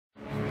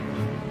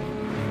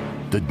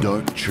The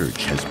Dark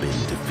Church has been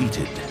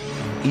defeated.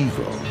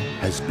 Evil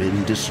has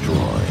been destroyed.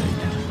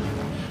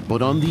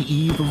 But on the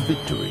eve of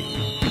victory,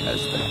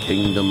 as the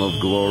Kingdom of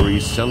Glory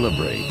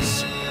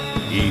celebrates,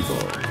 evil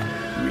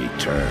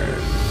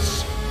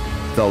returns.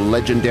 The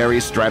legendary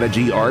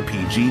strategy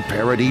RPG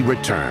parody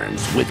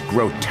returns with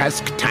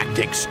Grotesque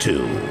Tactics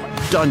 2,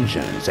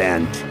 Dungeons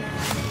and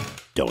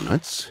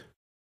Donuts.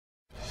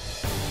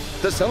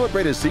 The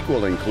celebrated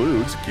sequel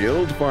includes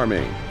guild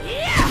farming,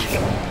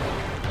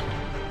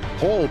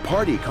 whole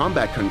party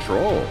combat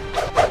control,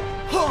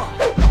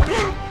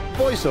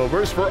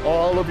 voiceovers for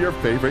all of your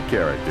favorite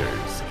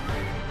characters.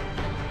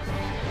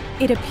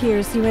 It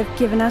appears you have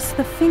given us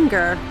the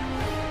finger.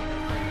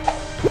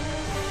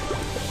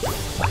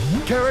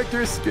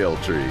 Character skill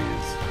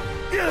trees.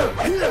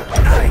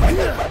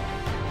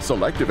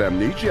 Selective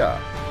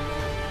amnesia.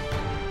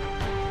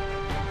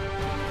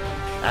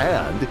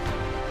 And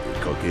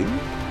cooking.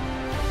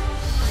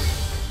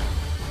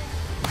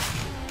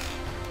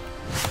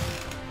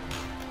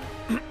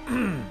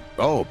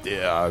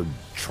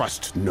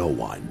 Trust no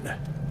one.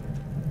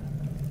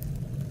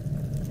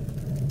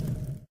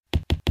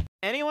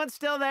 Anyone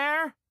still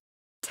there?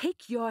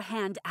 Take your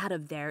hand out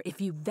of there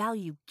if you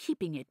value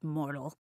keeping it, mortal.